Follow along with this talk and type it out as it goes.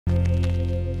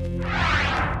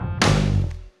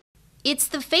It's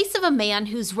the face of a man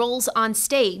whose roles on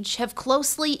stage have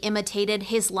closely imitated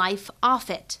his life off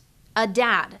it. A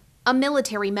dad, a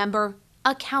military member,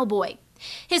 a cowboy.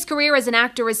 His career as an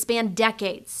actor has spanned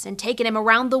decades and taken him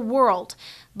around the world,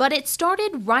 but it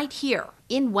started right here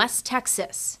in West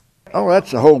Texas. Oh, that's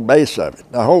the whole base of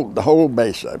it, the whole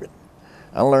base of it.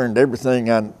 I learned everything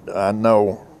I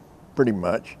know pretty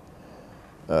much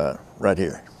right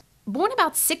here. Born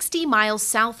about 60 miles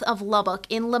south of Lubbock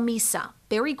in La Mesa,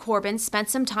 Barry Corbin spent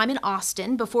some time in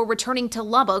Austin before returning to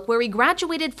Lubbock, where he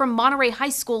graduated from Monterey High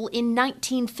School in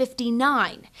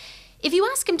 1959. If you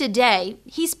ask him today,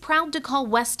 he's proud to call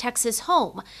West Texas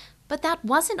home, but that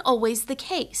wasn't always the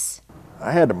case.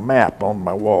 I had a map on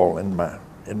my wall in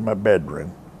my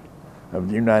bedroom of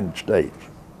the United States,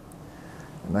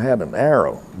 and I had an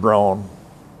arrow drawn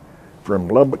from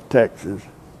Lubbock, Texas,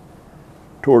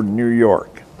 toward New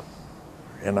York,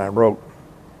 and I wrote,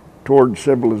 "Toward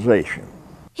civilization."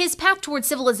 His path toward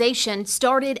civilization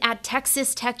started at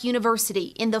Texas Tech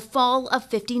University in the fall of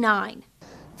 '59.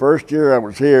 First year I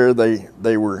was here,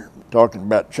 they were talking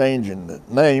about changing the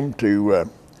name to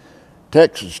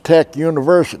Texas Tech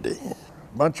University.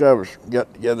 A bunch of us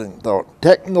got together and thought,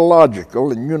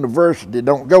 technological and university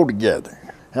don't go together.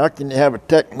 How can you have a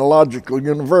technological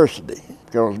university?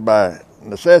 Because by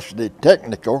necessity,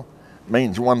 technical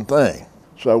means one thing.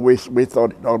 So we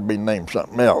thought it ought to be named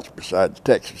something else besides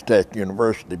Texas Tech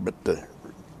University, but the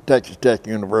Texas Tech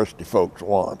University folks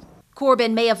won.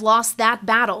 Corbin may have lost that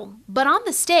battle, but on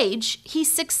the stage, he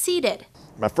succeeded.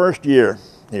 My first year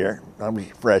here, I was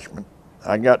a freshman,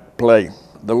 I got to play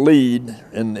the lead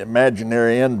in The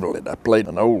Imaginary Invalid. I played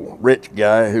an old rich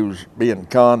guy who's being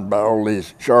conned by all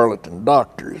these charlatan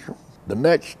doctors. The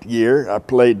next year, I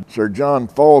played Sir John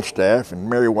Falstaff in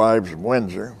Merry Wives of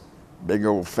Windsor. Big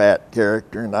old fat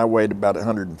character, and I weighed about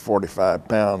 145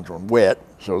 pounds when wet,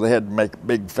 so they had to make a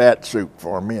big fat suit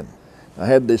for me. And I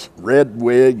had this red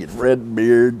wig and red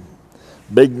beard,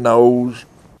 big nose.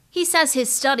 He says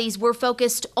his studies were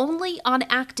focused only on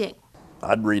acting.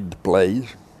 I'd read the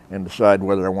plays and decide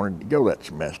whether I wanted to go that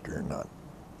semester or not.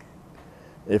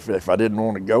 If I didn't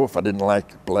want to go, if I didn't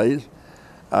like the plays,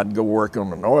 I'd go work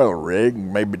on an oil rig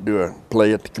and maybe do a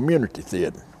play at the community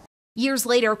theater. Years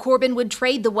later, Corbin would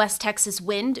trade the West Texas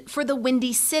Wind for the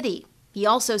Windy City. He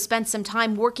also spent some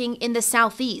time working in the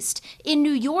Southeast, in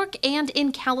New York and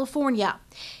in California.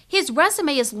 His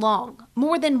resume is long,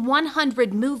 more than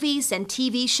 100 movies and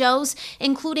TV shows,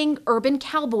 including Urban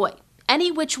Cowboy,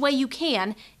 Any Which Way You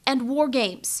Can, and War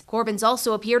Games. Corbin's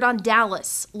also appeared on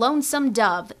Dallas, Lonesome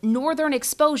Dove, Northern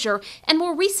Exposure, and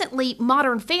more recently,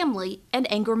 Modern Family and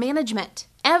Anger Management.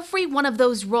 Every one of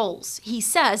those roles, he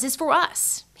says, is for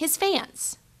us, his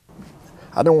fans.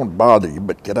 I don't want to bother you,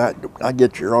 but could I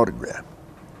get your autograph?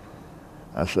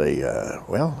 I say,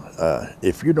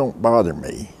 if you don't bother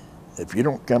me, if you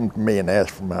don't come to me and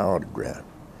ask for my autograph,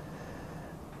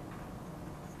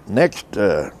 next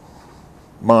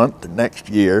month, next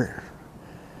year,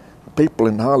 people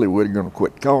in Hollywood are going to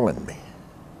quit calling me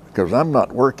because I'm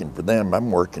not working for them,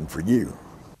 I'm working for you.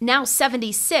 Now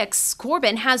 76,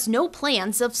 Corbin has no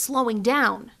plans of slowing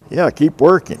down. Yeah, keep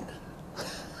working.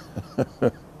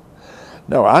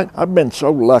 No, I've been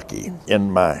so lucky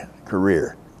in my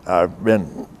career. I've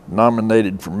been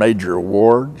nominated for major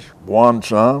awards, won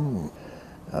some.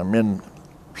 I'm in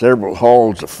several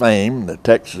halls of fame, the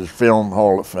Texas Film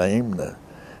Hall of Fame, the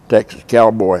Texas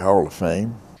Cowboy Hall of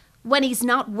Fame. When he's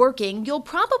not working, you'll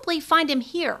probably find him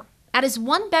here at his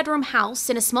one-bedroom house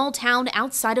in a small town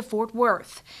outside of Fort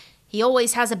Worth. He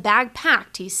always has a bag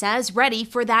packed, he says, ready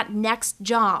for that next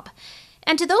job.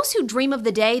 And to those who dream of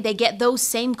the day they get those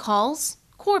same calls,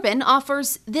 Corbin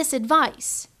offers this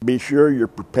advice. Be sure you're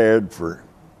prepared for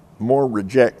more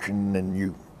rejection than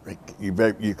you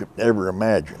could ever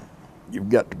imagine. You've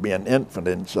got to be an infant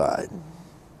inside,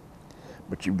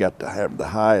 but you've got to have the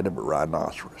hide of a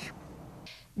rhinoceros.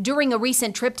 During a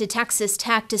recent trip to Texas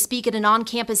Tech to speak at an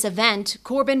on-campus event,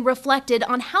 Corbin reflected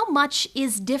on how much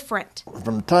is different.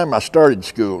 From the time I started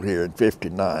school here in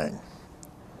 '59,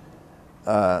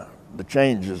 the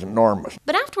change is enormous.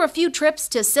 But after a few trips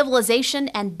to civilization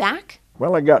and back?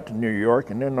 Well, I got to New York,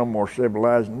 and they're no more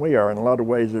civilized than we are. In a lot of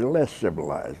ways, they're less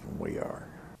civilized than we are.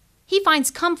 He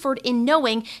finds comfort in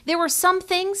knowing there are some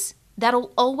things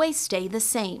that'll always stay the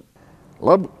same.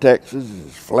 Lubbock, Texas is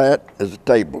as flat as a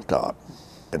tabletop,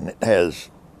 and it has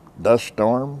dust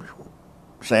storms,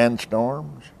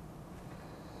 sandstorms.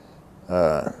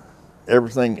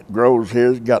 Everything that grows here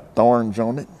has got thorns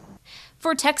on it.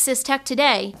 For Texas Tech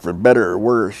Today, For better or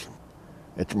worse,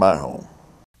 it's my home.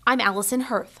 I'm Allison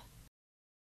Hirth.